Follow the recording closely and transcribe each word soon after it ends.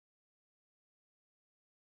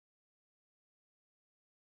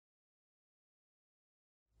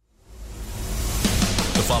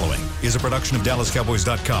is a production of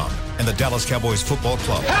DallasCowboys.com and the Dallas Cowboys Football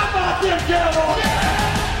Club. How about them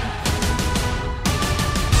Cowboys?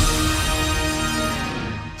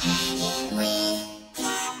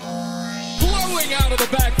 Blowing out of the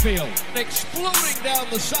backfield, exploding down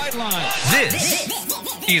the sideline. This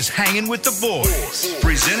is Hanging with the Boys,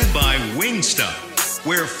 presented by Wingstop,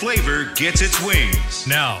 where flavor gets its wings.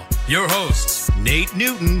 Now, your hosts, Nate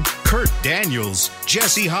Newton, Kurt Daniels,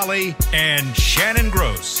 Jesse Holley, and Shannon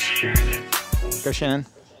Gross. Go, Shannon.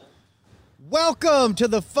 Welcome to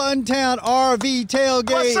the Funtown RV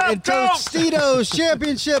Tailgate at Tostitos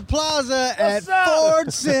Championship Plaza at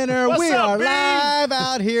Ford Center. We are live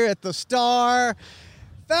out here at the Star.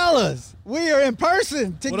 Fellas, we are in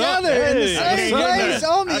person together in the same place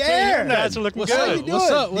on the air. Guys are looking How you good. doing?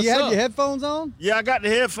 What's up? Do you have your headphones on? Yeah, I got the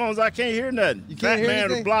headphones. I can't hear nothing. You can't hear Batman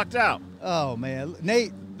anything? was blocked out. Oh, man.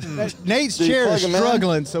 Nate's Did you chair plug is him in?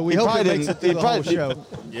 struggling, so we He hope it probably makes it didn't- through he the whole probably- show.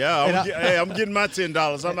 Yeah, I'm getting my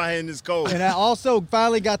 $10. I'm out here in this cold. And I also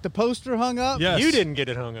finally got the poster hung up. Yes. You didn't get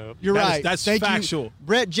it hung up. You're right. That's Thank factual. you,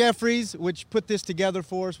 Brett Jeffries, which put this together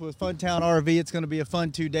for us with Funtown RV. It's going to be a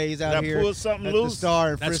fun 2 days out That here pulled something at loose? the Star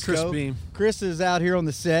in That's Frisco. Chris Beam. Chris is out here on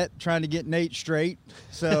the set trying to get Nate straight.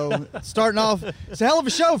 So starting off, it's a hell of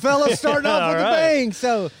a show, fellas. Starting off with a All right. bang.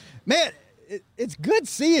 So, man, it's good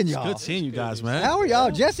seeing y'all. Good seeing you guys, man. How are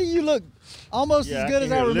y'all? Jesse, you look almost Yeah, as good I as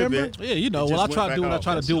can I hear a little remember. bit. Yeah, you know. It Well, I just try went to do back what I off.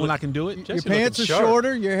 try to do when I can do it. Your Jesse pants are looking sharp.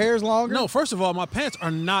 shorter. Your hair's longer. No, first of all, my pants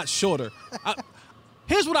are not shorter.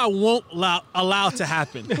 Here's what I won't allow to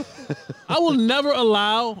happen. I will never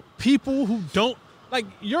allow people who don't like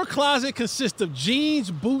your closet consists of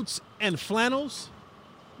jeans, boots, and flannels.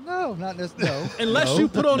 No, not this. No. Unless No, you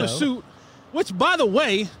put on no. a suit, which, by the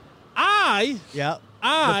way, Yeah. The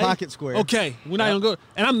pocket square. Okay, we're not gonna go,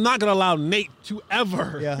 and I'm not gonna allow Nate to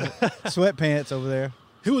ever. Yeah. Sweatpants over there.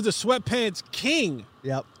 He was a sweatpants king.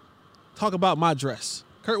 Yep. Talk about my dress,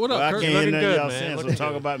 Kurt. What up, Kurt? Kurt? I can't hear looking nothing good, y'all man. saying, so Looking talk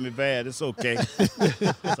good. about me bad. It's okay.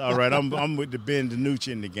 It's all right. I'm with the Ben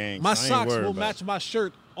DiNucci in the gang. Oh, so I My ain't socks worried will about match it. my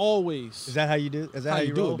shirt always. Is that how you do? Is that That's how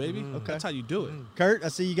you do roll? it, baby. Okay. That's how you do it. Kurt, I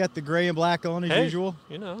see you got the gray and black on as Hey, usual.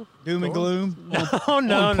 You know. Doom and cool. gloom. Oh,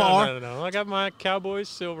 no, On par. no. I got my Cowboys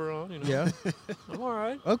silver on. You know. Yeah. I'm all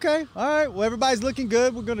right. Okay. All right. Well, everybody's looking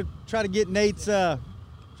good. We're gonna try to get Nate's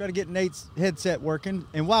headset working.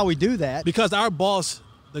 And while we do that, Because our boss,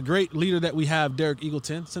 the great leader that we have, Derek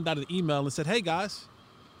Eagleton, sent out an email and said, "Hey guys,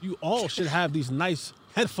 you all should have these nice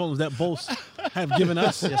headphones that Bose have given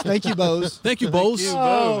us." yes, thank you, Bose. Thank you, Bose.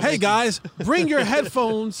 Hey guys, bring your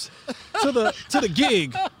headphones to the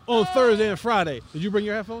gig on Thursday and Friday. Did you bring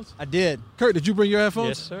your headphones? I did. Kurt, did you bring your headphones?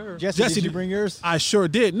 Yes, sir. Jesse, Jesse, did you did- bring yours? I sure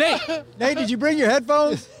did. Nate, Nate, did you bring your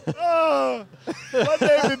headphones? my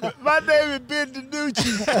name is Ben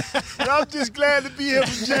DiNucci, and I'm just glad to be here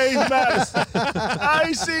for James Madison. I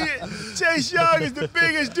ain't seen it. Chase Young is the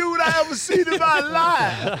biggest dude I ever seen in my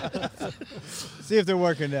life. See if they're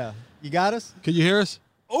working now. You got us? can you hear us?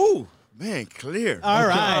 Oh, man, clear. All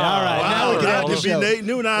right. Now we can have the to be show. Nate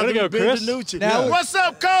Newton. I'm Way to go, Ben Chris. DiNucci. Now we- What's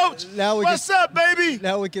up, Coach? Now we What's up, baby?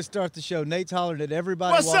 Now we can start the show. Nate's hollering at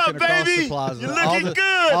everybody What's walking up, across baby? the plaza. You're all looking the,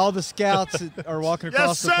 good. All the scouts are walking Yes,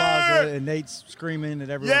 across the sir. plaza, and Nate's screaming at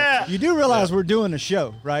everyone. Yeah. You do realize we're doing a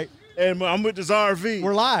show, right? And I'm with this RV.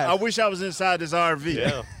 We're live. I wish I was inside this RV.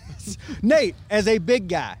 Yeah. Nate, as a big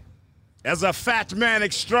guy, As a fat man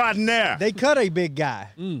extraordinaire. they cut a big guy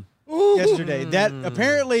yesterday. That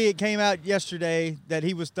apparently it came out yesterday that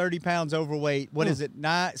he was 30 pounds overweight. What is it?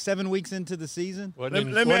 7 weeks into the season? Wasn't Let in,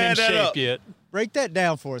 me wasn't in add that shape up. yet. Break that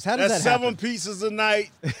down for us. How does That's that 7 happen? pieces a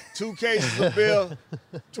night, 2 cases of beer,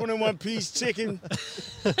 21-piece chicken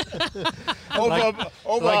over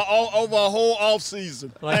a whole off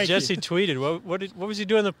season. Like Thank Jesse you. tweeted, what was he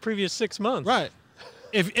doing the previous 6 months? Right.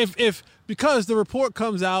 If because the report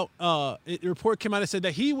comes out, the report came out and said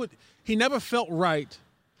that he never felt right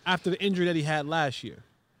after the injury that he had last year,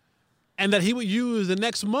 and that he would use the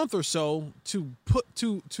next month or so to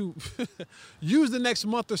use the next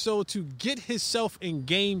month or so to get himself in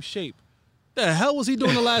game shape. The hell was he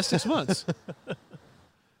doing the last 6 months?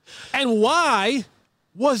 And why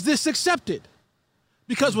was this accepted?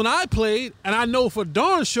 Because when I played, and I know for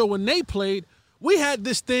darn sure when they played, we had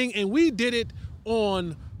this thing and we did it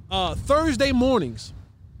on Thursday mornings.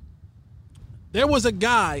 There was a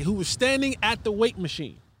guy who was standing at the weight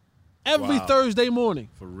machine every Wow. Thursday morning.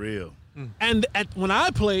 For real. And when I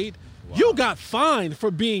played, you got fined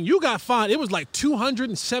for being, you got fined. It was like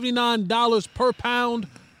 $279 per pound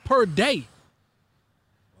per day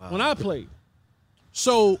when I played.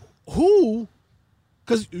 So who,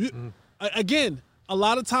 because again, a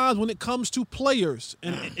lot of times when it comes to players,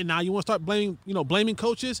 and now you want to start blaming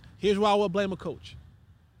coaches, here's why I would blame a coach.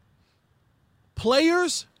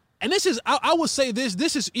 players, and this is, I would say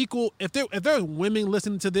this is equal. If there's women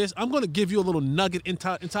listening to this, I'm going to give you a little nugget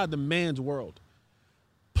inside the man's world.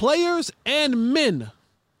 Players and men,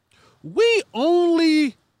 we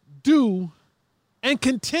only do and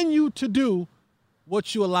continue to do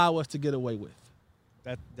what you allow us to get away with.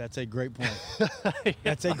 That's a great point.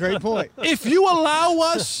 That's a great point. If you allow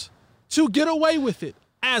us to get away with it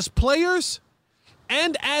as players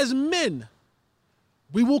and as men,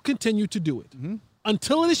 we will continue to do it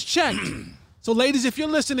until it is checked. So, ladies, if you're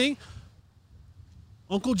listening,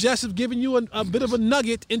 Uncle Jess is giving you a bit of a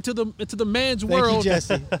nugget into the man's world. Thank you,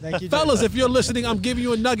 Jesse. Thank you, Fellas, Jesse. if you're listening, I'm giving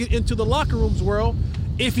you a nugget into the locker room's world.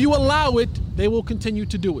 If you allow it, they will continue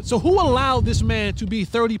to do it. So who allowed this man to be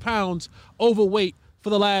 30 pounds overweight for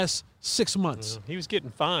the last 6 months? He was getting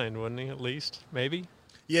fined, wasn't he, at least? Maybe?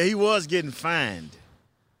 Yeah, he was getting fined.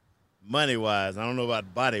 Money-wise. I don't know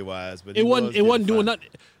about body-wise, but It wasn't doing nothing.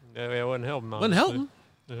 No, it wasn't helping. Wasn't helping.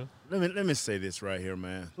 Yeah. Let me say this right here,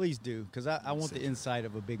 man. Please do, because I want the insight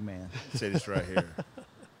of a big man. Say this right here.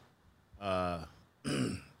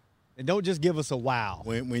 And don't just give us a wow.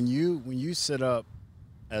 When you set up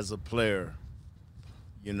as a player,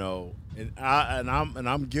 you know, and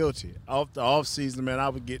I'm guilty. Off the off season, man, I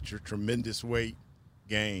would get your tremendous weight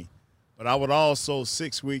gain, but I would also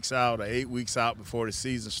 6 weeks out or 8 weeks out before the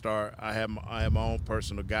season start, I have my own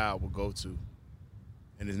personal guy I will go to,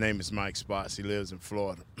 and his name is Mike Spots. He lives in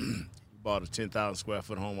Florida. He bought a 10,000 square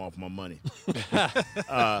foot home off my money.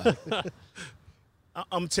 I'm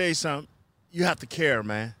gonna tell you something. You have to care,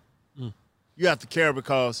 man. You have to care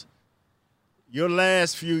because your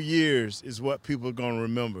last few years is what people are going to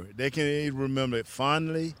remember. They can either remember it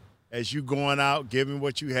fondly as you going out, giving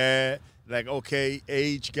what you had, like, okay,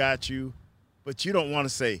 age got you, but you don't want to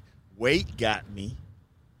say, weight got me.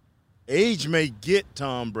 Age may get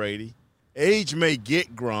Tom Brady. Age may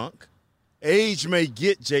get Gronk. Age may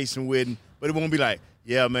get Jason Witten, but it won't be like,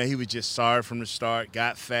 yeah, man, he was just sorry from the start,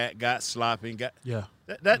 got fat, got sloppy. Yeah.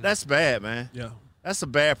 That's bad, man. Yeah. That's a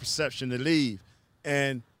bad perception to leave.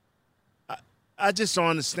 And I just don't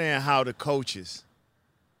understand how the coaches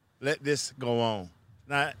let this go on.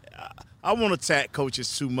 Now, I won't attack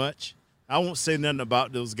coaches too much. I won't say nothing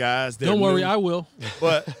about those guys. Don't worry, I will.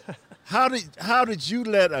 But how did you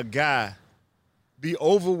let a guy be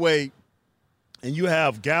overweight and you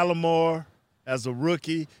have Gallimore as a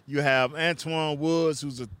rookie, you have Antoine Woods,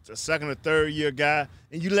 who's a second or third year guy,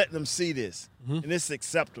 and you let them see this, and it's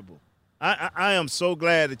acceptable. I am so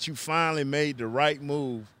glad that you finally made the right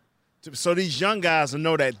move so these young guys will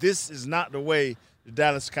know that this is not the way the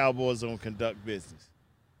Dallas Cowboys are going to conduct business.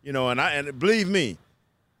 You know, and believe me,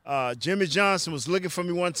 Jimmy Johnson was looking for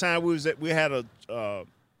me one time. We had a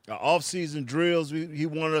off-season drills he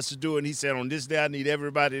wanted us to do, and he said, on this day I need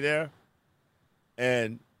everybody there.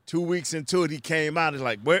 And 2 weeks into it, he came out and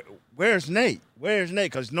like, where's Nate? Where's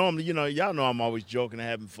Nate? Because normally, you know, y'all know I'm always joking and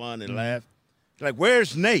having fun and laugh. Like,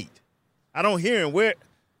 where's Nate? I don't hear him. Where?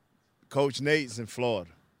 Coach Nate's in Florida.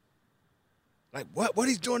 Like, what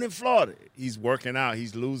he's doing in Florida? He's working out.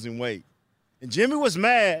 He's losing weight. And Jimmy was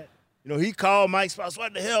mad. You know, he called Mike Spots,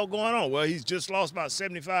 what the hell going on? Well, he's just lost about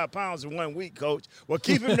 75 pounds in 1 week, Coach. Well,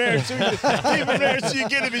 keep him there until you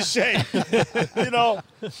get him in shape. You know,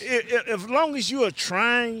 as long as you are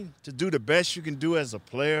trying to do the best you can do as a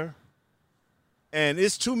player, and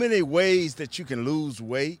it's too many ways that you can lose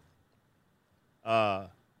weight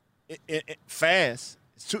fast.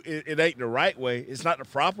 It ain't the right way. It's not the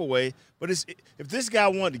proper way. But if this guy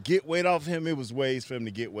wanted to get weight off him, it was ways for him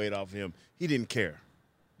to get weight off him. He didn't care.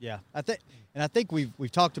 Yeah, I think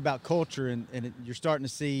we've talked about culture, and you're starting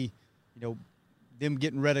to see, you know, them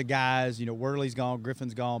getting rid of guys. You know, Worley's gone,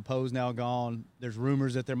 Griffin's gone, Poe's now gone. There's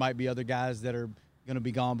rumors that there might be other guys that are going to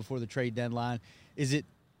be gone before the trade deadline. Is it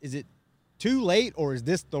too late, or is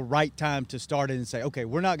this the right time to start it and say, okay,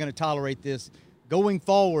 we're not going to tolerate this going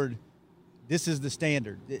forward? This is the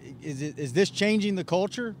standard. Is this changing the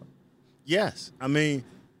culture? Yes, I mean,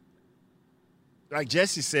 like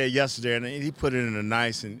Jesse said yesterday, and he put it in a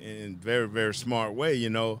nice and very, very smart way, you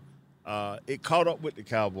know, it caught up with the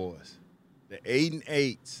Cowboys. The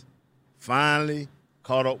 8-8s finally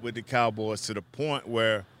caught up with the Cowboys to the point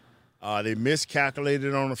where they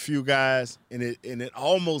miscalculated on a few guys, and it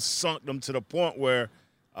almost sunk them to the point where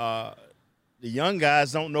the young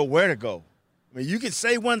guys don't know where to go. I mean, you can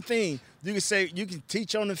say one thing. You can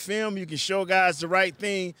teach on the film, you can show guys the right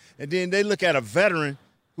thing, and then they look at a veteran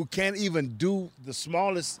who can't even do the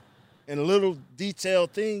smallest and little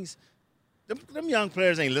detailed things. Them young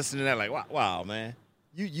players ain't listening to that like, wow, man.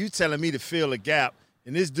 You telling me to fill a gap,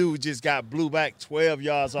 and this dude just got blew back 12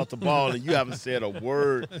 yards off the ball, and you haven't said a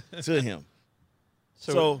word to him.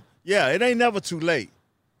 So Yeah, it ain't never too late.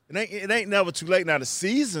 It ain't never too late. Now the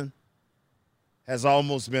season has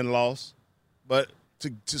almost been lost, but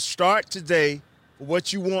to start today for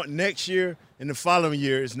what you want next year and the following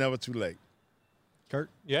year is never too late. Kurt?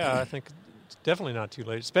 Yeah, I think it's definitely not too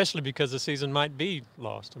late, especially because the season might be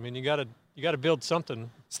lost. I mean, you got to build something.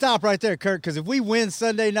 Stop right there, Kurt, because if we win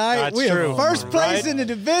Sunday night, That's we are true. first place Right. in the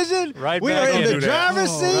division. Right We are back in in. the driver's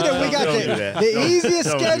seat, and we got Don't do that. the easiest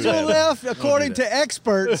Don't do schedule that. left, Don't according do that. to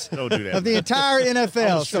experts Don't do that. of the entire I'm NFL.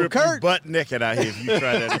 gonna So, strip you Kurt, butt naked out here if you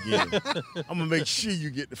try that again. I'm gonna make sure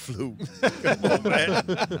you get the flu. Come on, man.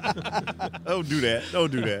 Don't do that.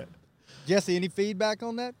 Don't do that. Jesse, any feedback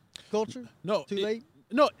on that culture? No. Too late?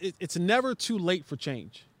 No, it's never too late for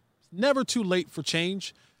change. It's never too late for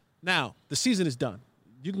change. Now, the season is done.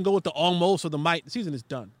 You can go with the almost or the might. The season is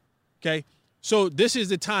done. Okay? So this is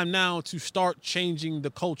the time now to start changing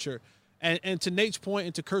the culture. And to Nate's point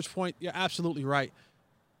and to Kurt's point, you're absolutely right.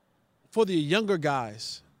 For the younger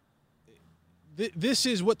guys, this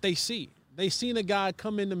is what they see. They seen a guy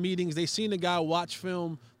come into meetings. They seen a guy watch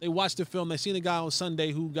film. They watched the film. They seen a guy on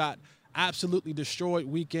Sunday who got absolutely destroyed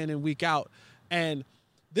week in and week out. And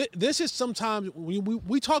this is sometimes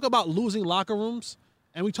we talk about losing locker rooms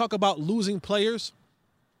and we talk about losing players.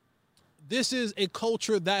 This is a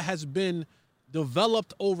culture that has been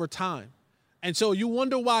developed over time. And so you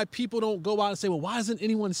wonder why people don't go out and say, well, why doesn't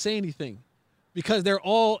anyone say anything? Because they're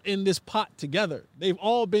all in this pot together. They've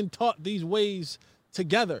all been taught these ways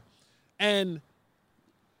together. And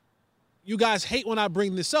you guys hate when I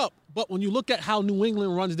bring this up, but when you look at how New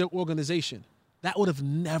England runs their organization, that would have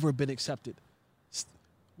never been accepted.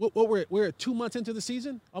 We're 2 months into the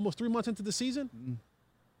season, almost 3 months into the season.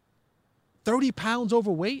 30 pounds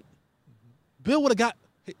overweight. Bill would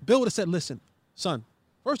have said, listen, son,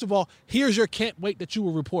 first of all, here's your camp weight that you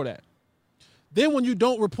will report at. Then when you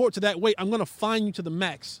don't report to that weight, I'm going to fine you to the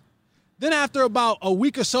max. Then after about a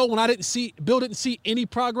week or so, when Bill didn't see any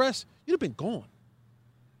progress, you'd have been gone.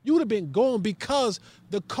 You would have been gone because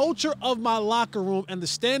the culture of my locker room and the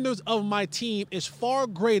standards of my team is far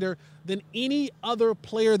greater than any other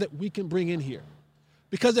player that we can bring in here.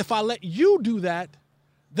 Because if I let you do that,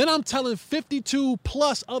 then I'm telling 52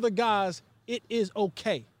 plus other guys it is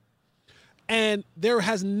okay. And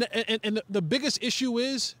the biggest issue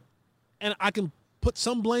is, and I can put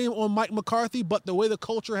some blame on Mike McCarthy, but the way the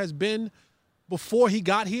culture has been before he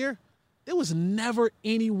got here, there was no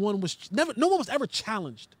one was ever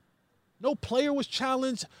challenged. No player was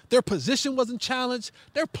challenged. Their position wasn't challenged.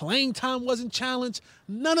 Their playing time wasn't challenged.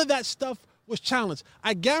 None of that stuff was challenged.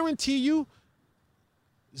 I guarantee you,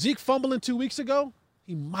 Zeke fumbling 2 weeks ago,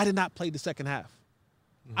 he might have not played the second half.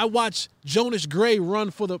 I watched Jonas Gray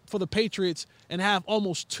run for the Patriots and have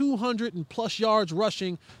almost 200 and plus yards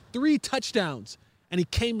rushing, 3 touchdowns, and he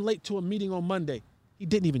came late to a meeting on Monday. He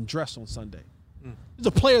didn't even dress on Sunday. He was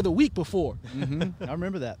a player of the week before. I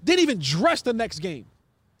remember that. Didn't even dress the next game.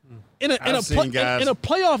 In a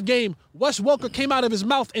playoff game, Wes Welker came out of his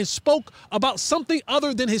mouth and spoke about something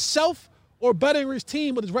other than himself or bettering his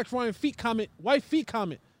team with his Rex Ryan wife feet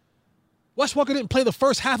comment. Wes Welker didn't play the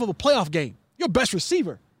first half of a playoff game. Your best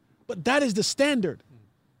receiver. But that is the standard.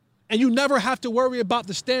 And you never have to worry about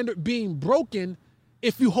the standard being broken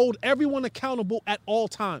if you hold everyone accountable at all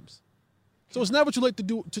times. So it's never too late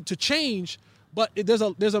to change, but there's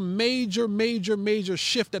a major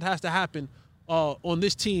shift that has to happen on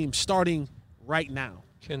this team starting right now.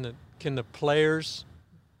 Can the players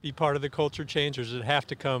be part of the culture change, or does it have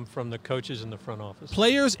to come from the coaches in the front office?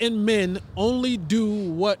 Players and men only do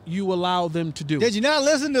what you allow them to do. Did you not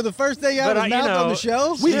listen to the first thing out of his mouth on the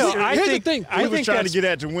show? Here's the thing. I was trying to get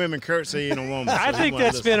at the women. Kurt say ain't a woman. I think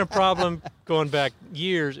that's been a problem going back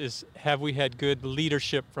years, is have we had good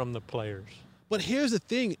leadership from the players? But here's the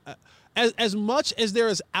thing. As much as there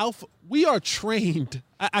is alpha, we are trained.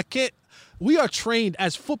 We are trained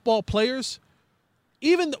as football players.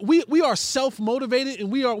 Even we are self-motivated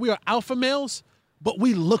and we are alpha males, but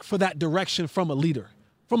we look for that direction from a leader,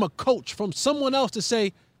 from a coach, from someone else to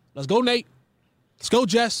say, let's go, Nate. Let's go,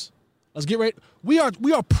 Jess. Let's get ready. We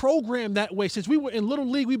are programmed that way. Since we were in Little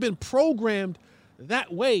League, we've been programmed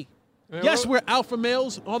that way. Yes, we're alpha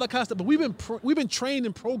males, all that kind of stuff, but we've been trained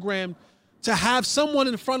and programmed to have someone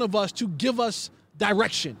in front of us to give us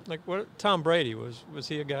direction. Like what Tom Brady was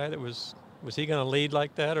he a guy that was he going to lead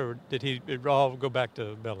like that, or did it all go back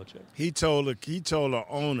to Belichick? He told the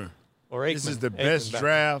owner, or Aikman, this is the best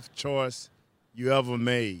draft choice you ever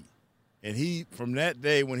made. And from that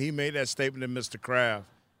day when he made that statement to Mr. Kraft,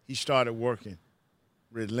 he started working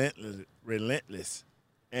relentless.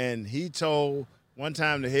 And he told one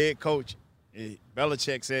time the head coach,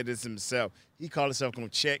 Belichick said this himself. He called himself going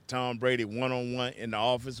to check Tom Brady one-on-one in the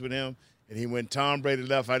office with him. And when Tom Brady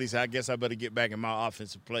left out, he said, I guess I better get back in my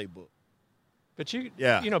offensive playbook. But you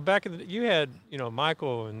know, back in you had,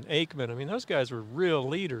 Michael and Aikman. I mean, those guys were real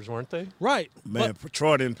leaders, weren't they? Right. Man,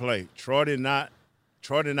 Troy didn't play. Troy did not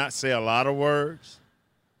say a lot of words.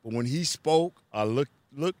 But when he spoke or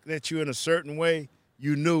looked at you in a certain way,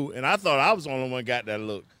 you knew. And I thought I was the only one who got that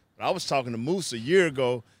look. But I was talking to Moose a year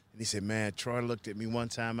ago, and he said, man, Troy looked at me one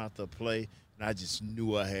time after a play, and I just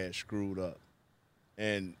knew I had screwed up.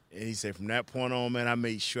 And he said, from that point on, man, I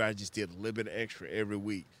made sure I just did a little bit of extra every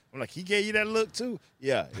week. I'm like, he gave you that look too?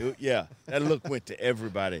 Yeah, that look went to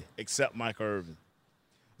everybody except Michael Irvin.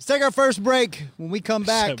 Let's take our first break. When we come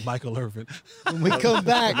back. Except Michael Irvin. When we come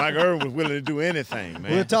back. Michael Irvin was willing to do anything,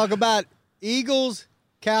 man. We'll talk about Eagles,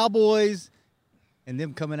 Cowboys, and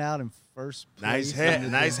them coming out in first place.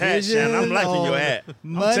 Nice hat, Shannon. I'm liking your hat.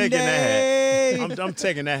 I'm taking that hat. I'm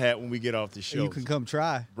taking that hat when we get off the show. You can come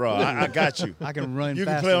try. Bro, I got you. I can run You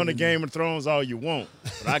can faster play on the than Game of Thrones all you want,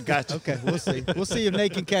 but I got you. Okay, we'll see. We'll see if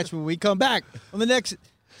Nate can catch me when we come back on the next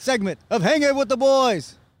segment of Hanging with the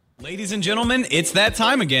Boys. Ladies and gentlemen, it's that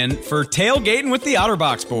time again for Tailgating with the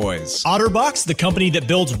OtterBox Boys. OtterBox, the company that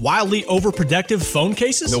builds wildly overprotective phone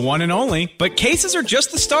cases? The one and only. But cases are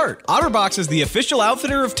just the start. OtterBox is the official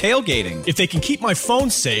outfitter of tailgating. If they can keep my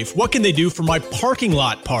phone safe, what can they do for my parking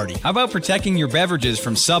lot party? How about protecting your beverages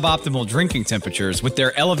from suboptimal drinking temperatures with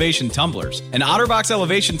their elevation tumblers? And OtterBox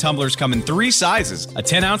elevation tumblers come in 3 sizes, a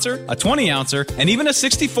 10-ouncer, a 20-ouncer, and even a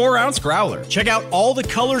 64-ounce growler. Check out all the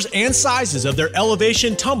colors and sizes of their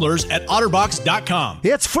elevation tumblers at OtterBox.com.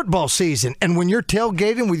 It's football season, and when you're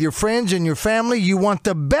tailgating with your friends and your family, you want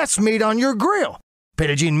the best meat on your grill.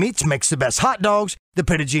 Petit Meats makes the best hot dogs, the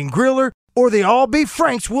Petit Griller, or the all-beef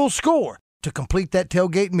Franks will score. To complete that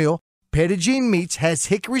tailgate meal, Petit Meats has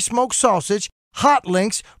hickory smoked sausage, hot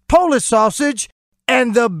links, Polish sausage,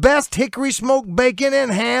 and the best hickory smoked bacon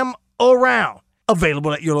and ham around.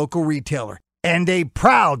 Available at your local retailer. And a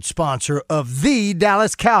proud sponsor of the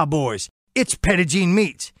Dallas Cowboys. It's Petit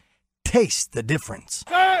Meats. Taste the difference.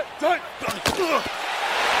 We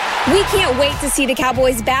can't wait to see the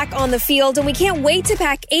Cowboys back on the field, and we can't wait to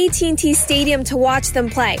pack AT&T Stadium to watch them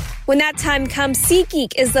play. When that time comes,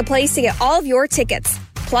 SeatGeek is the place to get all of your tickets.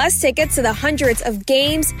 Plus, tickets to the hundreds of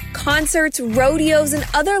games, concerts, rodeos, and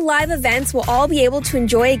other live events we'll all be able to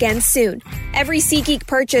enjoy again soon. Every SeatGeek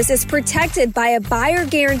purchase is protected by a buyer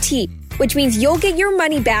guarantee, which means you'll get your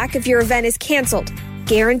money back if your event is canceled.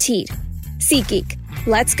 Guaranteed. SeatGeek.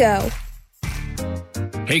 Let's go.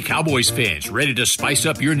 Hey, Cowboys fans, ready to spice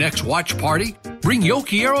up your next watch party? Bring Yo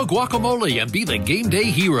Quiero guacamole and be the game day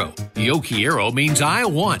hero. Yo Quiero means I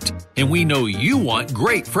want, and we know you want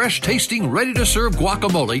great, fresh-tasting, ready-to-serve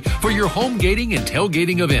guacamole for your home gating and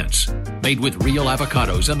tailgating events. Made with real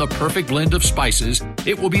avocados and the perfect blend of spices,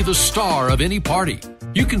 it will be the star of any party.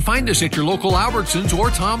 You can find us at your local Albertsons or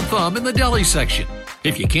Tom Thumb in the deli section.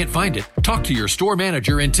 If you can't find it, talk to your store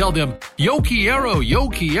manager and tell them, Yo Quiero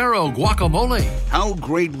guacamole. How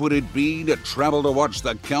great would it be to travel to watch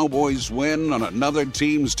the Cowboys win on another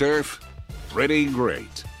team's turf? Pretty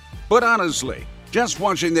great. But honestly, just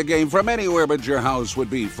watching the game from anywhere but your house would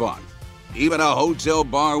be fun. Even a hotel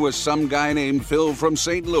bar with some guy named Phil from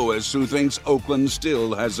St. Louis who thinks Oakland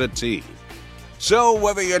still has a team. So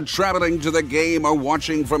whether you're traveling to the game or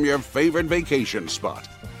watching from your favorite vacation spot,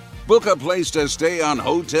 book a place to stay on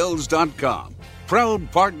Hotels.com,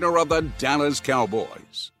 proud partner of the Dallas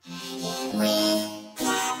Cowboys.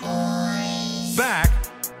 Back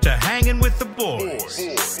to Hanging with the Boys.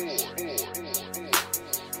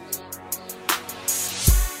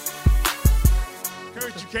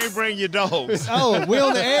 Kurt, you can't bring your dogs. Oh, we're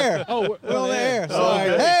on the air. We're on the air. Sorry.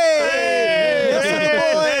 Okay.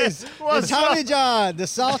 Hey, boys. What's It's Tommy John, the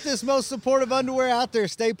softest, most supportive underwear out there.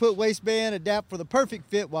 Stay put waistband, adapt for the perfect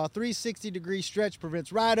fit while 360-degree stretch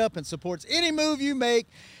prevents ride up and supports any move you make.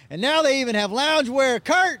 And now they even have loungewear.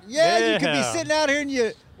 Kurt, you could be sitting out here in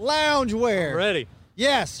your loungewear. Ready.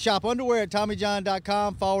 Yes, shop underwear at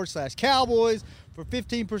TommyJohn.com/Cowboys for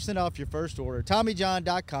 15% off your first order.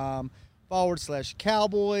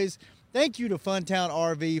 TommyJohn.com/Cowboys. Thank you to Funtown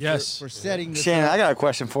RV for setting this Shannon, up. I got a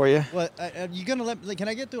question for you. What, you going to let me, can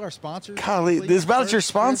I get through our sponsors? Golly, this is about your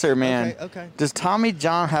sponsor, man. Okay. Does Tommy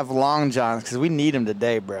John have long johns? Because we need him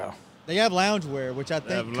today, bro. They have loungewear, which I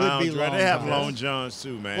think could be long. They have long johns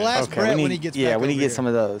too, man. We'll ask Brett when he gets back. Yeah, we need to get here. some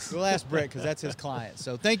of those. We'll ask Brett because that's his client.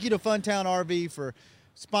 So thank you to Funtown RV for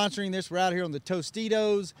sponsoring this. We're out here on the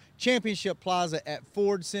Tostitos Championship Plaza at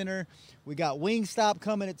Ford Center. We got Wingstop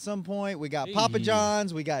coming at some point. We got Papa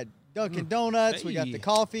John's. We got Dunkin' Donuts. We got the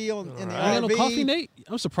coffee in the RV. You got no coffee, Nate?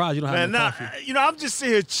 I'm surprised you don't have no coffee. I'm just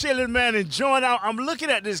sitting here chilling, man, enjoying out. I'm looking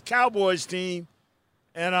at this Cowboys team,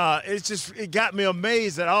 and it got me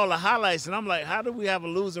amazed at all the highlights. And I'm like, how do we have a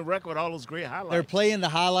losing record with all those great highlights? They're playing the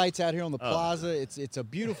highlights out here on the plaza. It's a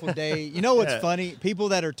beautiful day. You know what's funny? People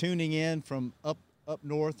that are tuning in from up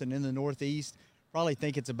north and in the Northeast probably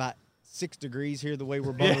think it's about 6 degrees here the way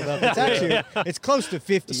we're bundled up. It's actually it's close to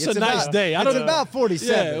 50. It's a nice day. It's about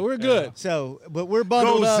 47. Yeah, we're good. So, but we're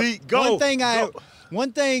bundled up. Zeke, go.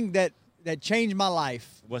 One thing that changed my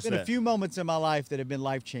life. What's been that? a few moments in my life that have been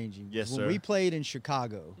life-changing. Yes, when sir. we played in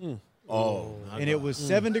Chicago. And it was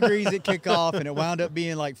 7 degrees at kickoff, and it wound up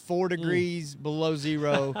being like 4 degrees below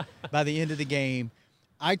zero by the end of the game.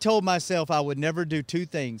 I told myself I would never do 2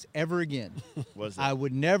 things ever again. What's that? I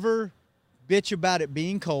would never bitch about it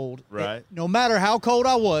being cold. Right. No matter how cold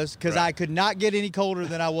I was, because I could not get any colder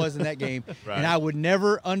than I was in that game. Right. And I would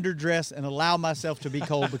never underdress and allow myself to be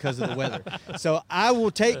cold because of the weather. So I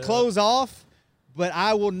will take clothes off, but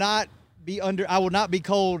I will not be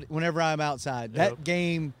cold whenever I'm outside. That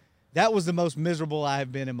game, that was the most miserable I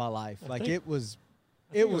have been in my life. Like it was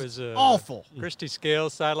awful. Christy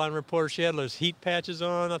Scales, sideline reporter, she had those heat patches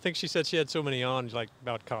on. I think she said she had so many on, like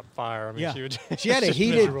about caught fire. I mean, she had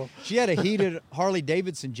a heated Harley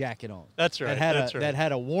Davidson jacket on. That's right. That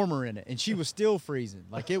had a warmer in it, and she was still freezing.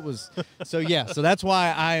 Like it was. So that's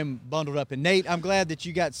why I am bundled up. And Nate, I'm glad that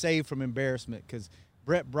you got saved from embarrassment because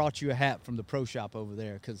Brett brought you a hat from the pro shop over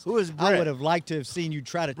there. Because who is Brett? I would have liked to have seen you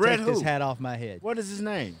try to take this hat off my head. What is his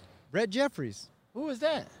name? Brett Jeffries. Who is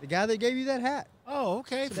that? The guy that gave you that hat. Oh,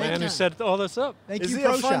 okay. The man who set all this up. Thank is you, he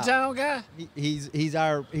Pro a Fun Shop. Town guy?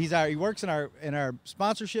 He works in our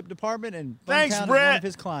sponsorship department, and Fun Thanks, Town Brett. is one of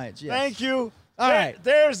his clients. Yes. Thank you. All right.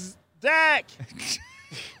 There's Dak.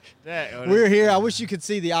 We're here. I wish you could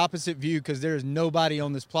see the opposite view because there's nobody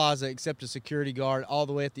on this plaza except a security guard all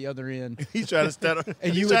the way at the other end. He's trying to stand up.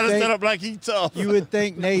 And He's trying to stand up like he's tough. You would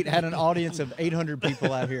think Nate had an audience of 800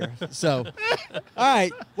 people out here. So, all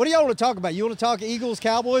right, what do y'all want to talk about? You want to talk Eagles,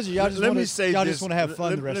 Cowboys, or y'all just want to have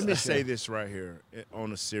fun the rest of the show? Let me say this right here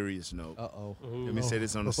on a serious note. Let me say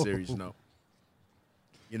this on a serious note.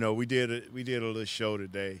 You know, we did a little show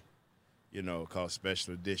today, called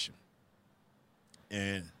Special Edition,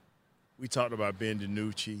 and we talked about Ben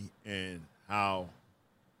DiNucci and how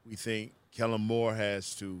we think Kellen Moore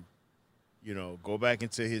has to, go back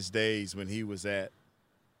into his days when he was at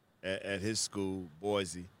his school,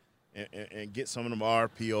 Boise, and get some of them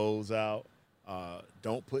RPOs out.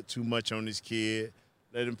 Don't put too much on this kid.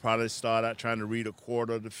 Let him probably start out trying to read a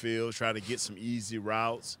quarter of the field, try to get some easy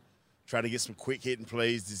routes, try to get some quick hitting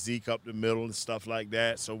plays to Zeke up the middle and stuff like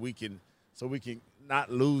that, so we can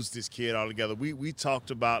not lose this kid altogether. We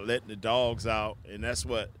talked about letting the dogs out, and that's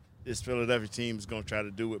what this Philadelphia team is going to try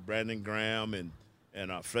to do with Brandon Graham and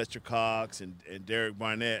Fletcher Cox and Derek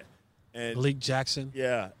Barnett. And Malik Jackson.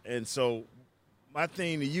 Yeah, and so my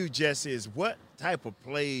thing to you, Jesse, is what type of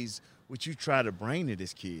plays would you try to bring to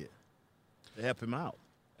this kid to help him out?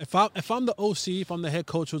 If I'm the OC, if I'm the head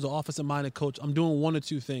coach who's an offensive-minded coach, I'm doing one or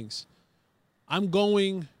two things. I'm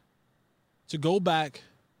going to go back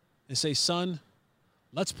and say, son,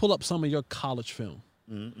 let's pull up some of your college film.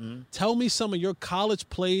 Mm-hmm. Tell me some of your college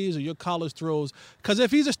plays or your college throws. Because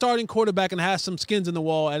if he's a starting quarterback and has some skins in the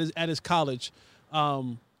wall at his college,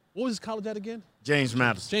 what was his college at again? James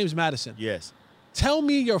Madison. Yes. Tell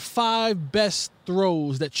me your 5 best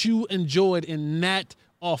throws that you enjoyed in that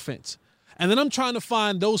offense. And then I'm trying to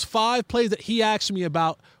find those 5 plays that he asked me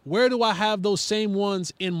about. Where do I have those same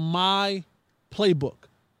ones in my playbook?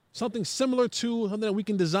 Something similar to something that we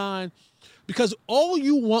can design. Because all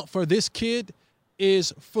you want for this kid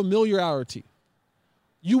is familiarity.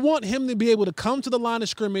 You want him to be able to come to the line of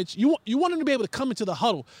scrimmage. You want him to be able to come into the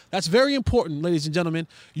huddle. That's very important, ladies and gentlemen.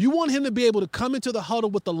 You want him to be able to come into the huddle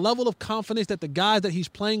with the level of confidence that the guys that he's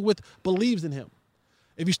playing with believes in him.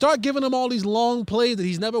 If you start giving him all these long plays that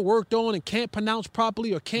he's never worked on and can't pronounce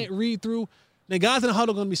properly or can't read through, the guys in the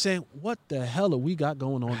huddle are going to be saying, what the hell have we got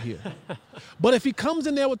going on here? But if he comes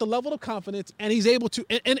in there with the level of confidence and he's able to,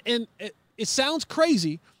 and it sounds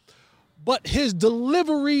crazy, but his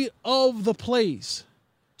delivery of the plays,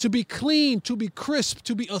 to be clean, to be crisp,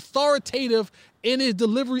 to be authoritative in his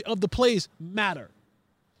delivery of the plays matter.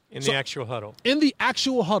 In the actual huddle. In the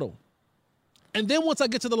actual huddle. And then once I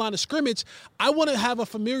get to the line of scrimmage, I want to have a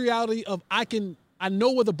familiarity of I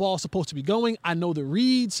know where the ball's supposed to be going. I know the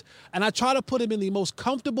reads. And I try to put him in the most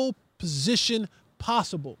comfortable position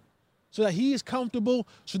possible so that he is comfortable,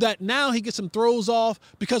 so that now he gets some throws off.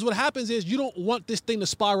 Because what happens is you don't want this thing to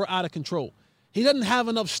spiral out of control. He doesn't have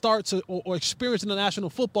enough starts or experience in the National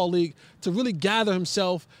Football League to really gather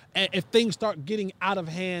himself if things start getting out of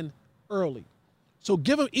hand early. So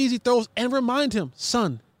give him easy throws and remind him,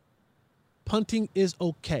 son, punting is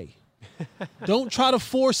okay. Don't try to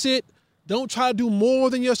force it. Don't try to do more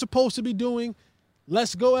than you're supposed to be doing.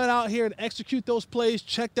 Let's go out here and execute those plays.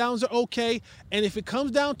 Check downs are okay. And if it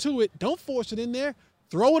comes down to it, don't force it in there.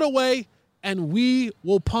 Throw it away, and we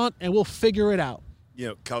will punt, and we'll figure it out. You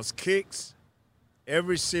know, because kicks,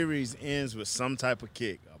 every series ends with some type of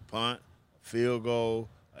kick, a punt, a field goal,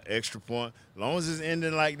 an extra point. As long as it's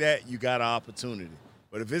ending like that, you got an opportunity.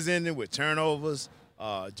 But if it's ending with turnovers,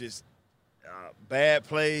 bad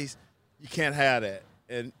plays, you can't have that.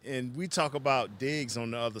 And we talk about Diggs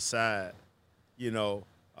on the other side. You know,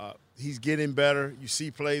 he's getting better. You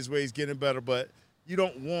see plays where he's getting better, but you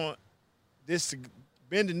don't want this to –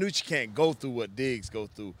 Ben DiNucci can't go through what Diggs go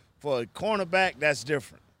through. For a cornerback, that's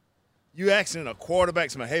different. You asking a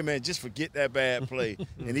quarterback, hey, man, just forget that bad play.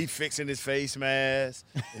 And he fixing his face mask,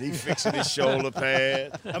 and he fixing his shoulder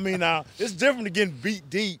pad. I mean, now, it's different than getting beat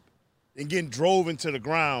deep and getting drove into the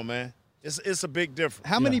ground, man. It's a big difference.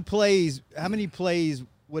 How many plays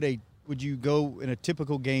would you go in a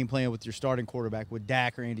typical game plan with your starting quarterback with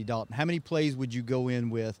Dak or Andy Dalton? How many plays would you go in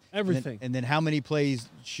with? Everything. And then how many plays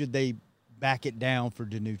should they back it down for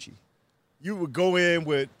DiNucci? You would go in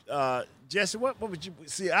with Jesse. What would you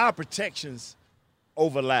see? Our protections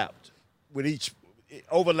overlapped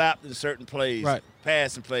in certain plays, right?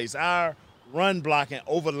 Passing plays. Our run blocking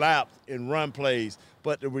overlapped in run plays,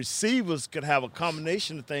 but the receivers could have a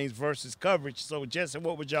combination of things versus coverage. So, Jesse,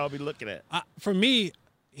 what would y'all be looking at? For me,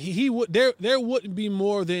 he would there wouldn't be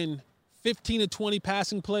more than 15 to 20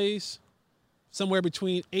 passing plays, somewhere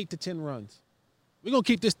between 8 to 10 runs. We're going to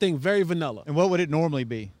keep this thing very vanilla. And what would it normally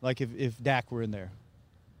be, like if Dak were in there?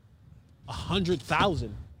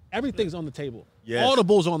 100,000. Everything's on the table. Yes.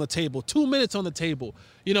 Audibles on the table. 2 minutes on the table.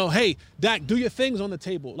 You know, hey, Dak, do your things on the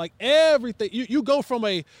table. Like everything. You go from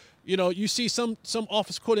you see some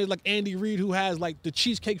office coordinator like Andy Reid who has like the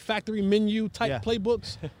Cheesecake Factory menu type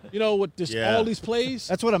playbooks, with just all these plays.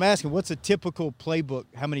 That's what I'm asking. What's a typical playbook?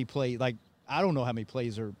 How many plays? Like, I don't know how many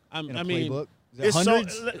plays are in a playbook. Is it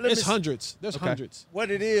hundreds? It's hundreds. There's hundreds. What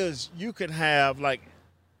it is, you can have like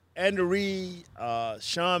Andy Reid,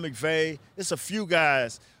 Sean McVay. It's a few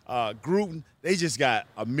guys. Gruden, they just got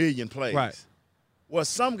a million plays. Right. Well,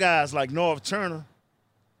 some guys like Norv Turner,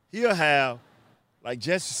 he'll have, like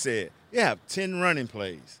Jesse said, he'll have 10 running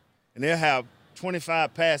plays, and they'll have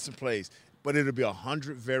 25 passing plays, but it'll be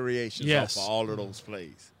 100 variations off of all of those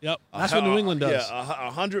plays. Yep, that's what New England does. Yeah,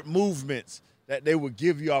 100 movements that they would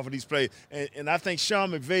give you off of these plays. And I think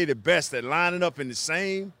Sean McVay the best at lining up in the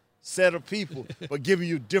same set of people, but giving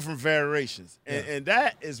you different variations. And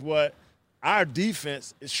that is what our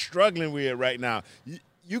defense is struggling with right now.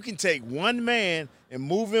 You can take one man and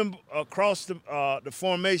move him across the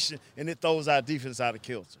formation, and it throws our defense out of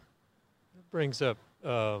kilter. It brings up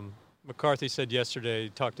McCarthy said yesterday, he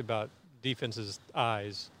talked about defense's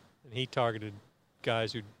eyes, and he targeted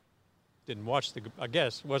guys who didn't watch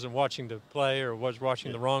wasn't watching the play or was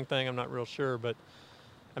watching the wrong thing. I'm not real sure. But,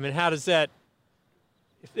 I mean, how does that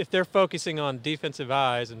 – if they're focusing on defensive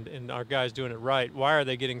eyes and our guys doing it right, why are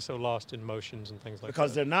they getting so lost in motions and things like that?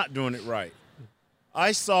 Because they're not doing it right.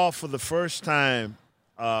 I saw for the first time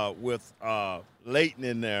with Leighton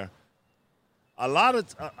in there, a lot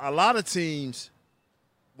of teams,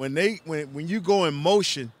 when you go in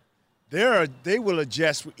motion, they will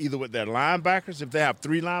adjust either with their linebackers. If they have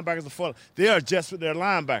 3 linebackers or 4, they'll adjust with their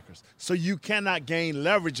linebackers. So you cannot gain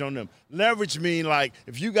leverage on them. Leverage mean like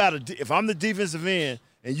if I'm the defensive end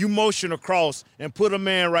and you motion across and put a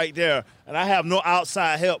man right there and I have no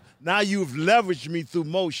outside help, now you've leveraged me through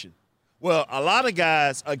motion. Well, a lot of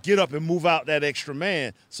guys get up and move out that extra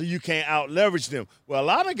man so you can't out-leverage them. Well, a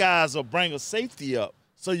lot of guys will bring a safety up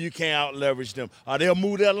so you can't out-leverage them. Or they'll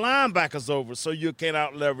move their linebackers over so you can't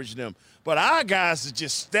out-leverage them. But our guys are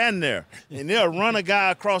just stand there, and they'll run a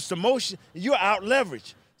guy across the motion, and you're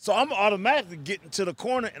out-leveraged. So I'm automatically getting to the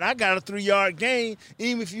corner, and I got a 3-yard gain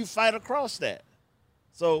even if you fight across that.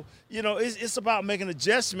 So, it's about making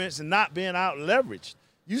adjustments and not being out-leveraged.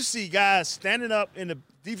 You see guys standing up in the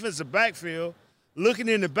defensive backfield, looking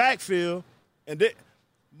in the backfield, and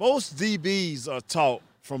most DBs are taught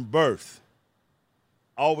from birth,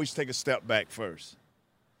 always take a step back first.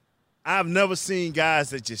 I've never seen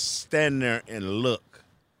guys that just stand there and look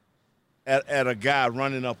at a guy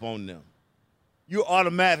running up on them. You're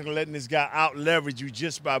automatically letting this guy out-leverage you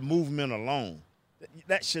just by movement alone.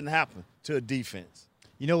 That shouldn't happen to a defense.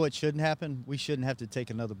 You know what shouldn't happen? We shouldn't have to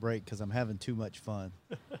take another break because I'm having too much fun,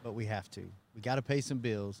 but we have to. We got to pay some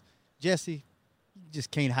bills. Jesse, You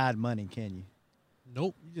just can't hide money, can you?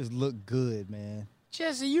 Nope. You just look good, man.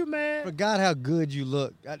 Jesse, you mad? Forgot how good you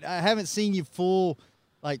look. I haven't seen you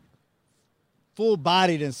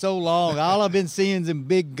full-bodied in so long. All I've been seeing is them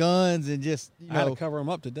big guns and just, I had to cover them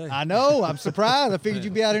up today. I know. I'm surprised. I figured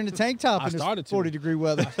you'd be out here in the tank top in this 40-degree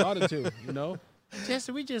weather. I started to,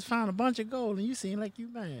 Jesse, we just found a bunch of gold, and you seem like you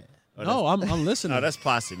mad. No, I'm listening. No, that's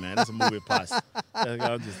Posse, man. That's a movie of Posse.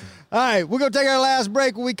 All right, we're going to take our last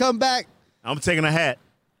break. When we come back, I'm taking a hat.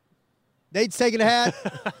 Nate's taking a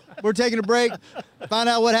hat. We're taking a break. Find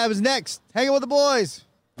out what happens next. Hanging with the boys.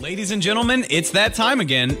 Ladies and gentlemen, it's that time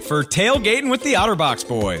again for Tailgating with the OtterBox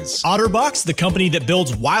boys. OtterBox, the company that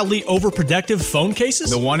builds wildly overprotective phone cases?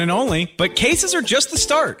 The one and only. But cases are just the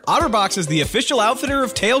start. OtterBox is the official outfitter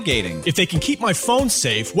of tailgating. If they can keep my phone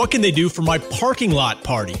safe, what can they do for my parking lot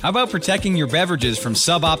party? How about protecting your beverages from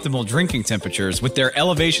suboptimal drinking temperatures with their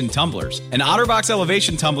elevation tumblers? And OtterBox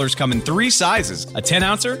elevation tumblers come in 3 sizes: a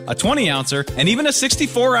 10-ouncer, a 20-ouncer, and even a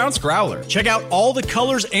 64-ounce growler. Check out all the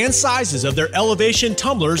colors and sizes of their elevation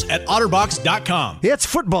tumblers at OtterBox.com. It's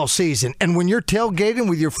football season, and when you're tailgating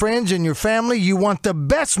with your friends and your family, you want the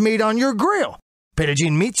best meat on your grill. Petit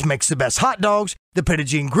Meats makes the best hot dogs, the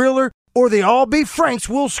Petit Griller, or the all-beef Franks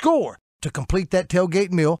will score. To complete that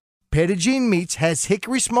tailgate meal, Petit Meats has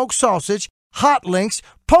hickory smoked sausage, hot links,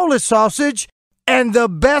 Polish sausage, and the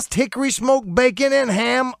best hickory smoked bacon and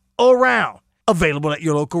ham around. Available at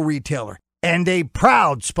your local retailer. And a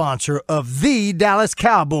proud sponsor of the Dallas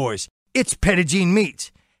Cowboys. It's Petit Meats.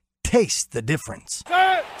 Taste the difference. We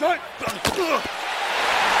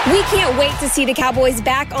can't wait to see the Cowboys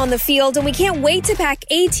back on the field, and we can't wait to pack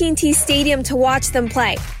AT&T Stadium to watch them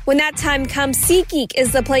play. When that time comes, SeatGeek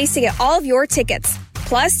is the place to get all of your tickets.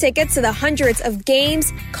 Plus, tickets to the hundreds of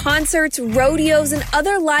games, concerts, rodeos, and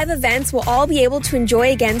other live events we'll all be able to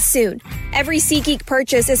enjoy again soon. Every SeatGeek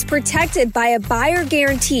purchase is protected by a buyer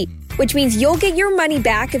guarantee, which means you'll get your money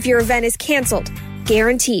back if your event is canceled.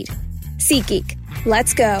 Guaranteed. SeatGeek.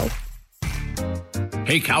 Let's go.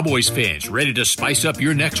 Hey, Cowboys fans, ready to spice up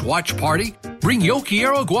your next watch party? Bring Yo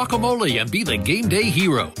Quiero guacamole and be the game day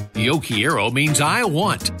hero. Yo Quiero means I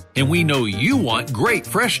want, and we know you want great,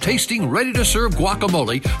 fresh-tasting, ready-to-serve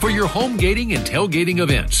guacamole for your home gating and tailgating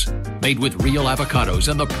events. Made with real avocados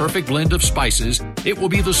and the perfect blend of spices, it will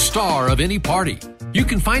be the star of any party. You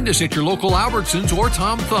can find us at your local Albertsons or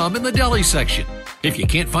Tom Thumb in the deli section. If you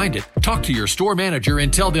can't find it, talk to your store manager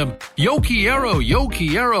and tell them, Yo Quiero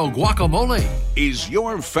guacamole. Is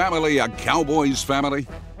your family a Cowboys family?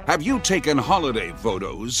 Have you taken holiday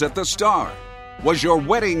photos at the Star? Was your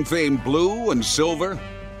wedding theme blue and silver?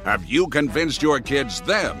 Have you convinced your kids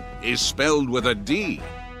them is spelled with a D?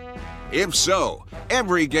 If so,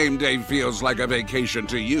 every game day feels like a vacation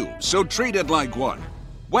to you, so treat it like one.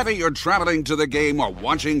 Whether you're traveling to the game or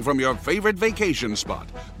watching from your favorite vacation spot,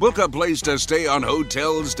 book a place to stay on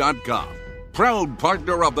Hotels.com. Proud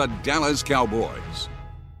partner of the Dallas Cowboys.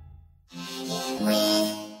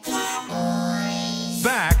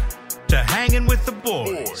 Back to Hanging with the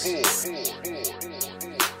Boys.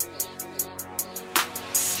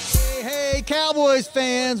 Hey, Cowboys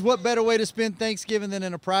fans, what better way to spend Thanksgiving than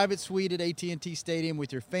in a private suite at AT&T Stadium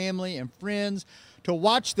with your family and friends to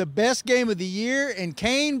watch the best game of the year and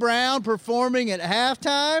Kane Brown performing at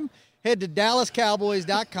halftime? Head to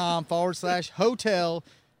DallasCowboys.com/hotel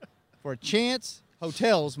for a chance,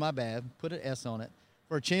 hotels, my bad, put an S on it,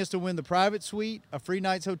 for a chance to win the private suite, a free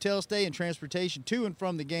night's hotel stay, and transportation to and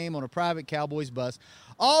from the game on a private Cowboys bus,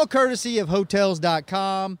 all courtesy of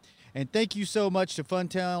Hotels.com. And thank you so much to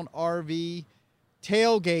Funtown RV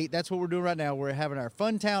Tailgate. That's what we're doing right now. We're having our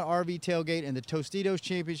Funtown RV Tailgate in the Tostitos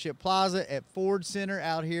Championship Plaza at Ford Center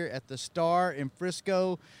out here at the Star in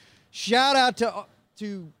Frisco. Shout out to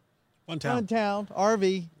Funtown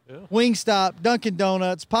RV, Wingstop, Dunkin'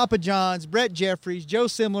 Donuts, Papa John's, Brett Jeffries, Joe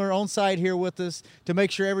Simler on site here with us to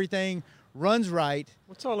make sure everything runs right.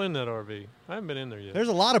 What's all in that RV? I haven't been in there yet. There's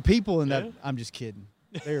a lot of people in that. I'm just kidding.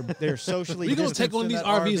 They're socially. We're gonna take one of these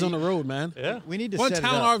RVs on the road, man. Yeah, we need to set it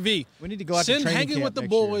up. Funtown RV. We need to go out to training Hanging camp with the next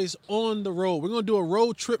boys on the road. We're gonna do a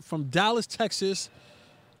road trip from Dallas, Texas,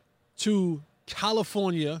 to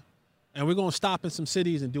California, and we're gonna stop in some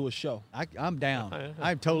cities and do a show. I'm down.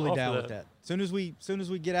 I'm totally down with that. Soon as we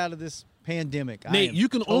get out of this pandemic, Nate, you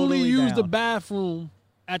can only use the bathroom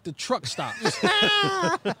at the truck stops.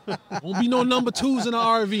 Won't be no number 2s in the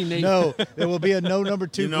RV, Nate. No, there will be a no number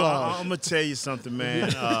 2 clause. I'm gonna tell you something,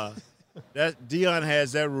 man. That Dion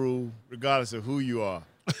has that rule, regardless of who you are.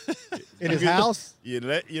 In his house?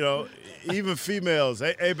 Even females.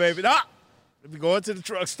 Hey, baby, If we go into the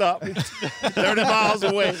truck stop, 30 miles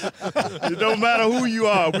away. It don't matter who you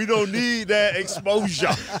are. We don't need that exposure.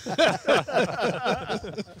 All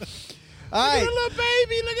right. Look at the little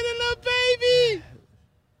baby. Look at the little baby.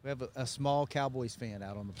 We have a small Cowboys fan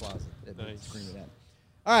out on the plaza. Nice. Screaming at.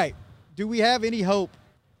 All right. Do we have any hope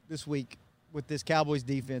this week with this Cowboys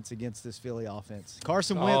defense against this Philly offense?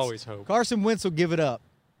 Carson Wentz. Always hope. Carson Wentz will give it up.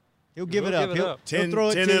 He'll give it up. He'll 10 throw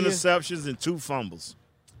it to you. interceptions and 2 fumbles.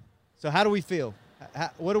 So how do we feel?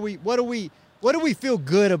 What do we feel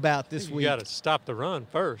good about this week? You got to stop the run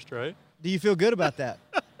first, right? Do you feel good about that?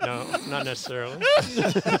 No, not necessarily.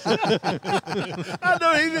 I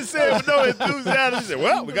know he just said with no enthusiasm. He said,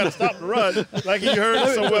 well, we got to stop the run, like he heard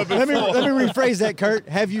it so well before. Let me rephrase that, Kurt.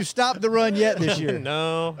 Have you stopped the run yet this year?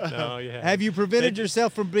 No, you haven't. Have you prevented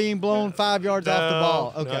yourself from being blown 5 yards off the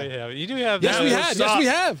ball? Okay. No, you haven't. You do have Yes, that. we have. Yes,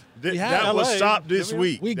 we have. That was stopped this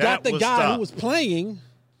week. We got the was guy stopped. who was playing.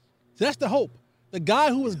 So that's the hope. The guy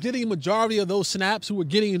who was getting a majority of those snaps, who were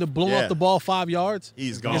getting to blow off the ball 5 yards,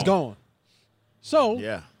 He's gone. is gone. So,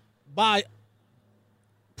 Yeah. by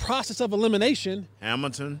process of elimination,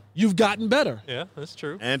 Hamilton, you've gotten better. Yeah, that's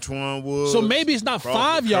true. Antoine Woods. So maybe it's not Crawford,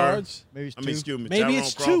 5 Kerr. yards. Maybe it's 2. Excuse me. Maybe Tyrone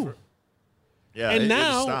it's Crawford. 2. Yeah, And it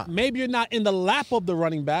now stopped. maybe you're not in the lap of the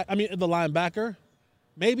running back. I mean, the linebacker.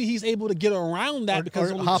 Maybe he's able to get around that because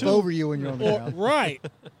or only hop 2. over you when you're on the ground. Right.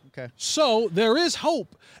 Okay. So there is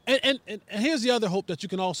hope. And here's the other hope that you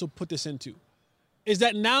can also put this into, is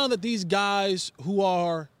that now that these guys who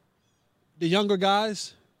are the younger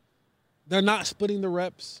guys, they're not splitting the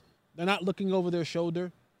reps. They're not looking over their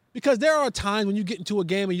shoulder. Because there are times when you get into a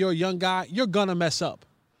game and you're a young guy, you're going to mess up.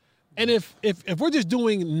 And if we're just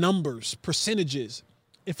doing numbers, percentages,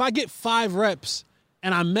 if I get 5 reps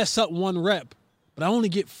and I mess up 1 rep, but I only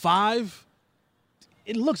get 5,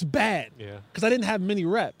 it looks bad. Yeah. Because I didn't have many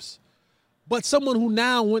reps. But someone who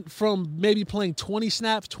now went from maybe playing 20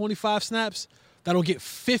 snaps, 25 snaps, that'll get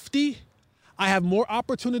 50, I have more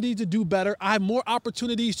opportunities to do better. I have more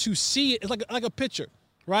opportunities to see it. It's like a pitcher,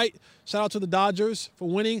 right? Shout out to the Dodgers for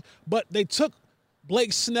winning. But they took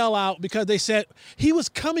Blake Snell out because they said he was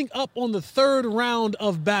coming up on the 3rd round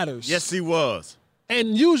of batters. Yes, he was.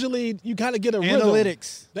 And usually you kind of get a Analytics. rhythm.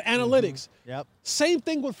 The analytics. Yep. Same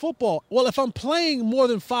thing with football. Well, if I'm playing more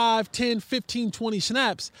than 5, 10, 15, 20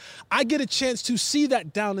 snaps, I get a chance to see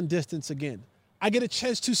that down and distance again. I get a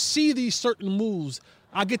chance to see these certain moves.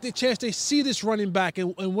 I get the chance to see this running back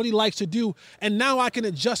and what he likes to do. And now I can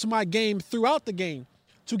adjust my game throughout the game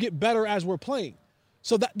to get better as we're playing.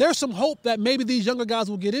 So that there's some hope that maybe these younger guys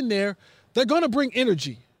will get in there. They're going to bring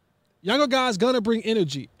energy. Younger guys going to bring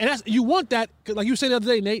energy. And you want that, because like you said the other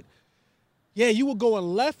day, Nate, yeah, you were going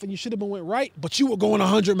left and you should have went right, but you were going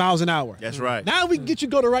 100 miles an hour. That's right. Now we can get you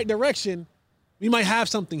to go the right direction. We might have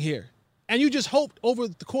something here. And you just hope over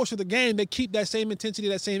the course of the game they keep that same intensity,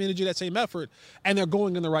 that same energy, that same effort, and they're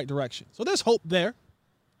going in the right direction. So there's hope there.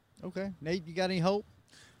 Okay. Nate, you got any hope?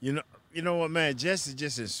 You know what, man? Jesse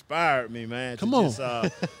just inspired me, man. Come on.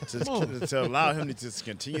 To allow him to just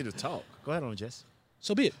continue to talk. Go ahead on, Jesse.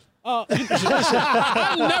 So be it. Listen,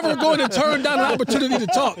 I'm never going to turn down an opportunity to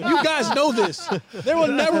talk. You guys know this. There will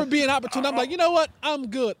never be an opportunity. I'm like, you know what? I'm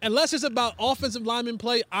good. Unless it's about offensive lineman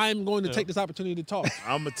play, I'm going to take this opportunity to talk.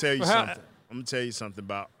 I'm gonna tell you something. I'm gonna tell you something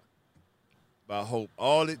about hope.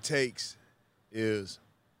 All it takes is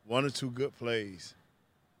 1 or 2 good plays.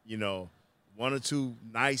 1 or 2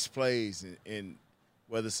 nice plays, and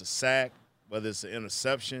whether it's a sack, whether it's an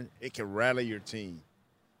interception, it can rally your team.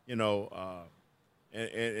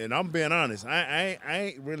 And I'm being honest, I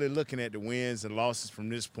ain't really looking at the wins and losses from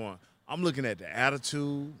this point. I'm looking at the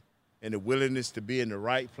attitude and the willingness to be in the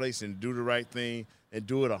right place and do the right thing and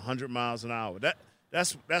do it 100 miles an hour.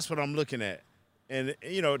 That's what I'm looking at. And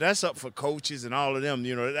that's up for coaches and all of them.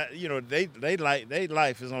 They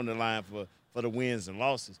life is on the line for the wins and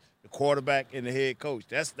losses. The quarterback and the head coach.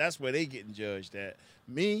 That's where they getting judged at.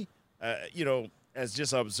 Me, as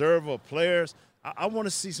just an observer of players, I want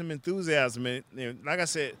to see some enthusiasm. And like I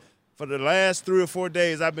said, for the last 3 or 4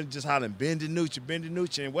 days, I've been just hollering Ben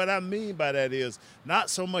DiNucci. And what I mean by that is not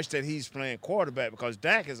so much that he's playing quarterback, because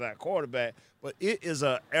Dak is our quarterback, but it is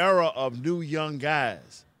an era of new young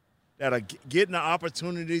guys that are getting the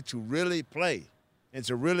opportunity to really play and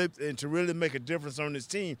to really make a difference on this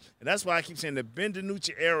team. And that's why I keep saying the Ben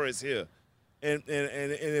DiNucci era is here. And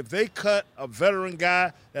if they cut a veteran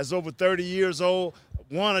guy that's over 30 years old,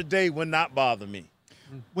 1 a day would not bother me.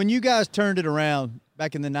 When you guys turned it around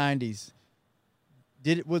back in the 90s,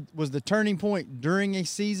 was the turning point during a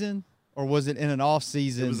season, or was it in an off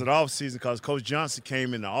season? It was an off season because Coach Johnson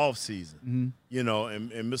came in the off season. Mm-hmm.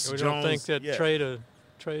 And Mr. We Jones. don't think that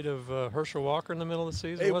trade of Herschel Walker in the middle of the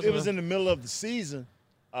season? It was in the middle of the season.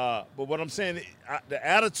 But what I'm saying, the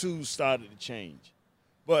attitude started to change.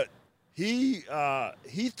 But he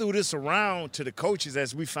threw this around to the coaches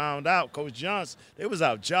as we found out. Coach Johnson, they was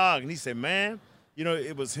out jogging. He said, man,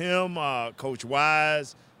 it was him, Coach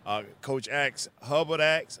Wise, Coach Hubbard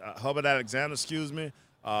Alexander,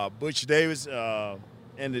 Butch Davis,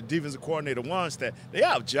 and the defensive coordinator once that they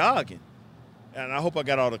out jogging. And I hope I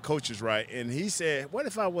got all the coaches right. And he said, what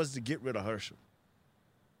if I was to get rid of Herschel,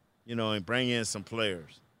 and bring in some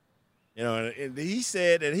players? And he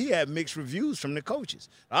said that he had mixed reviews from the coaches.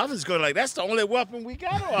 The offense coach like, that's the only weapon we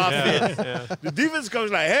got on offense. Yeah. The defense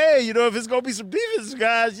coach like, hey, if it's going to be some defensive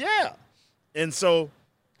guys, yeah. And so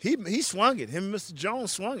he swung it. Him and Mr.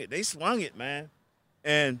 Jones swung it. They swung it, man.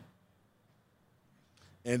 And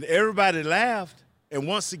everybody laughed. And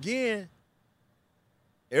once again,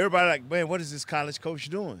 everybody like, man, what is this college coach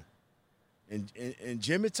doing? And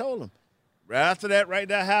Jimmy told him. Right after that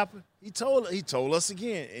happened, he told us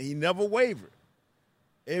again, and he never wavered.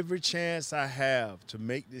 Every chance I have to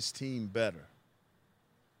make this team better,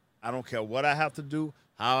 I don't care what I have to do,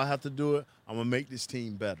 how I have to do it, I'm going to make this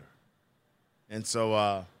team better. And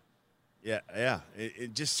so,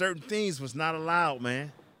 it just certain things was not allowed,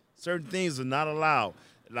 man. Certain things are not allowed.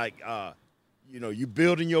 Like, you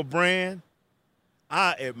building your brand.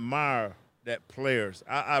 I admire that players.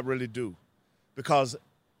 I really do. Because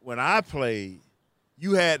when I played,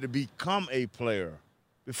 you had to become a player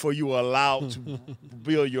before you were allowed to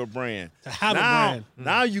build your brand. To have a brand.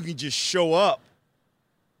 Now you can just show up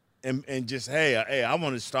and just, hey, I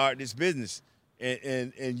want to start this business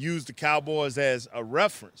and use the Cowboys as a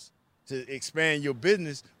reference to expand your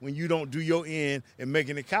business when you don't do your end and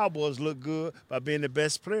making the Cowboys look good by being the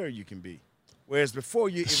best player you can be. Whereas before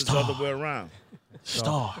it was the other way around.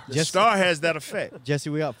 Star. The star has that effect. Jesse,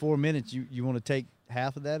 we got 4 minutes. You want to take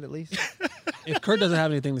half of that at least? If Kurt doesn't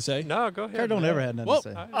have anything to say. No, go ahead. Kurt don't ever have nothing to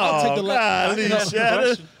say. I'll take the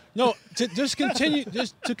last. No, just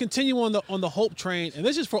to continue on the hope train, and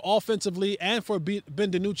this is for offensively and for Ben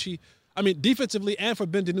DiNucci. I mean, defensively and for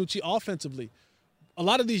Ben DiNucci offensively. A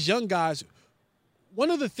lot of these young guys,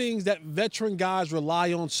 one of the things that veteran guys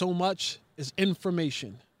rely on so much is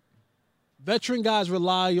information. Veteran guys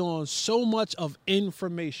rely on so much of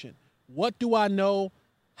information. What do I know?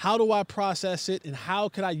 How do I process it? And how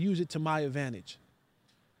can I use it to my advantage?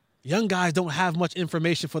 Young guys don't have much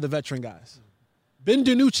information for the veteran guys. Ben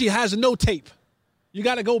DiNucci has no tape. You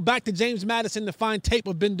got to go back to James Madison to find tape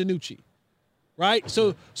of Ben DiNucci, right?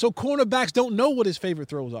 So cornerbacks don't know what his favorite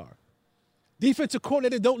throws are. Defensive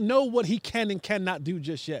coordinator don't know what he can and cannot do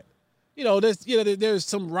just yet. There's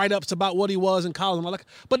some write-ups about what he was in college,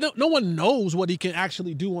 but no one knows what he can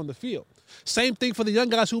actually do on the field. Same thing for the young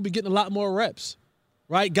guys who will be getting a lot more reps,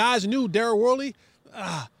 right? Guys knew Darryl Worley,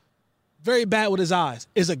 very bad with his eyes,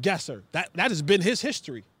 is a guesser. That has been his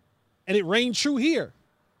history, and it reigned true here.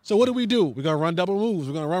 So what do? We're going to run double moves.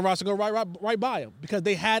 We're going to run routes and go right by him because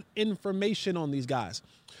they had information on these guys.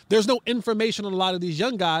 There's no information on a lot of these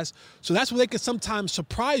young guys, so that's where they can sometimes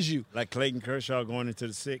surprise you. Like Clayton Kershaw going into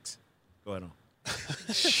the 6. Go ahead on.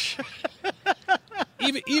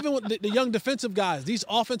 Even with the young defensive guys, these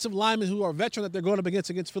offensive linemen who are veteran that they're going up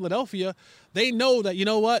against Philadelphia, they know that, you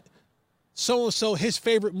know what, so-and-so, his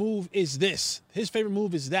favorite move is this. His favorite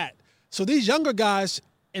move is that. So these younger guys,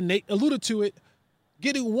 and they alluded to it,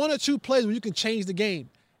 getting 1 or 2 plays where you can change the game.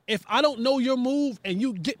 If I don't know your move and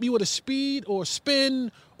you get me with a speed or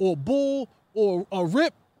spin or bull or a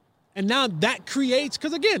rip, and now that creates,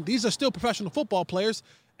 because again, these are still professional football players,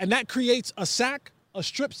 and that creates a sack, a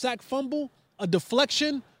strip sack fumble, a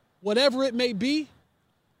deflection, whatever it may be,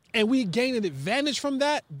 and we gain an advantage from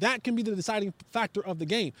that, that can be the deciding factor of the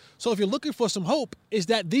game. So if you're looking for some hope, is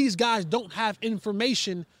that these guys don't have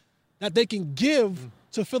information that they can give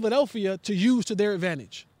to Philadelphia to use to their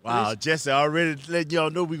advantage. Wow, Jesse already let y'all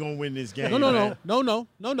know we're going to win this game. No.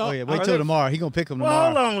 Oh, yeah, wait till tomorrow. He's going to pick them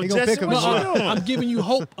tomorrow. Well, hold on, Jesse, what you doing? I'm giving you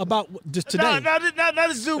hope about just today. Now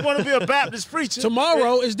this dude want to be a Baptist preacher.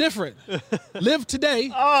 Tomorrow is different. Live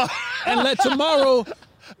today and let tomorrow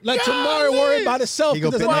worry about itself. He's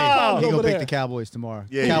going to pick the Cowboys tomorrow.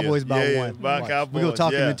 Yeah, Cowboys by 1. Cowboys, we're going to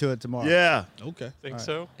talk him into it tomorrow. Yeah. Okay. Think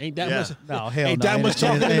so? Ain't that much? No, hell ain't no. that much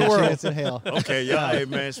talking in the world. Hell. Okay, hey,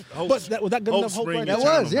 man. Was that good enough hope right now?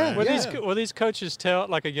 That was, yeah. Well, these coaches tell,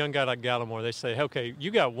 like a young guy like Gallimore, they say, okay, you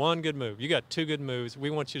got 1 good move. You got 2 good moves.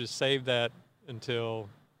 We want you to save that until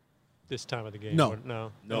this time of the game.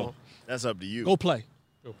 No. That's up to you. Go play.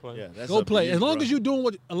 Go play. Yeah, that's Go up play. to you, as long bro. as you're doing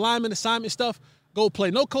what alignment, assignment stuff, go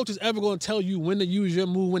play. No coach is ever going to tell you when to use your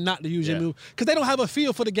move, when not to use your move, because they don't have a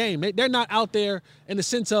feel for the game. They're not out there in the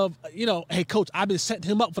sense of, hey, coach, I've been setting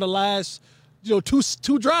him up for the last,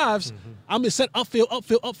 two drives. I'm been set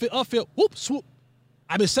upfield, whoop, swoop.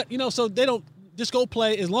 I've been set, so they don't just go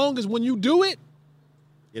play. As long as when you do it,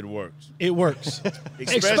 it works. It works.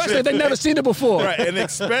 Especially if they've never seen it before. Right, and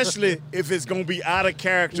especially if it's going to be out of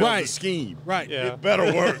character of the scheme. Right. Yeah. It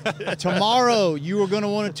better work. Tomorrow, you are going to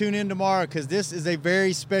want to tune in tomorrow because this is a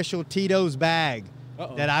very special Tito's bag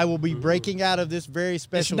that I will be breaking out of this very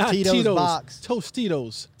special Tito's box.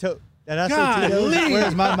 Tostitos. Did I say Tito's?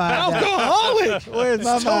 Where's my mind? Alcoholic. Where's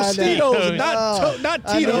my mind? Tostitos, not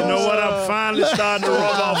Tito's. You know what? I'm finally starting to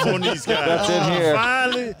rub off on these guys. That's in here.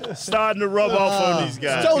 Finally starting to rub off on these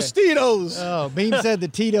guys. Tostitos. Oh, Beam said the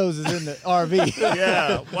Tito's is in the RV.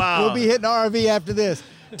 Yeah, wow. We'll be hitting the RV after this.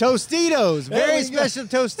 Tostitos, very special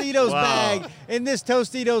Tostitos bag in this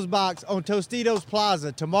Tostitos box on Tostitos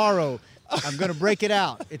Plaza tomorrow. I'm going to break it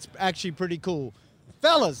out. It's actually pretty cool.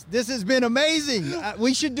 Fellas, this has been amazing.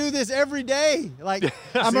 We should do this every day. Like,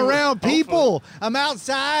 I'm around people. I'm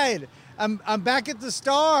outside. I'm back at the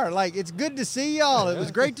Star. Like, it's good to see y'all. It was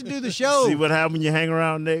great to do the show. See what happened when you hang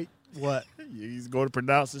around, Nate? What? He's going to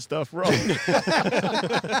pronounce the stuff wrong.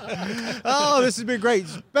 Oh, this has been great.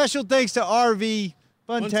 Special thanks to RV,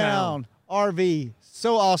 Funtown, RV.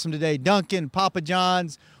 So awesome today. Duncan, Papa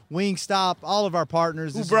John's, Wingstop, all of our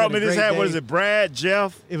partners. Who brought me this hat? What is it, Brad,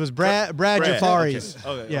 Jeff? It was Brad Jafari's.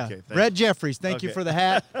 Okay. Yeah. Okay, Brad Jeffries, thank you for the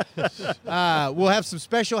hat. We'll have some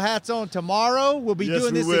special hats on tomorrow. We'll be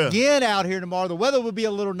doing this again out here tomorrow. The weather will be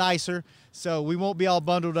a little nicer, so we won't be all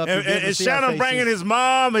bundled up. And Shannon bringing his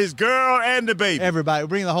mom, his girl, and the baby. Everybody. We're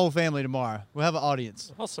bringing the whole family tomorrow. We'll have an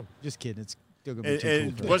audience. Awesome. Just kidding. It's still going to be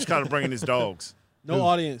too cool. What's kind of bringing his dogs? No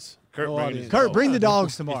audience. Kurt, bring the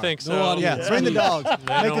dogs tomorrow. You think so? No audience. Yeah, bring the dogs.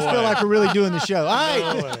 Make us feel like we're really doing the show. All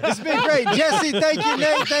right. It's been great. Jesse, thank you.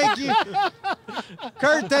 Nate, thank you.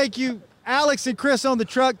 Kurt, thank you. Alex and Chris on the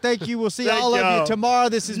truck, thank you. We'll see all of you tomorrow.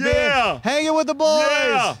 This has been Hanging with the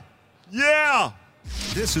Boys. Yeah.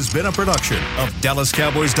 This has been a production of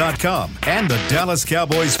DallasCowboys.com and the Dallas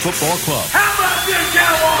Cowboys Football Club. How about this,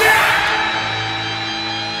 Cowboys? Yeah!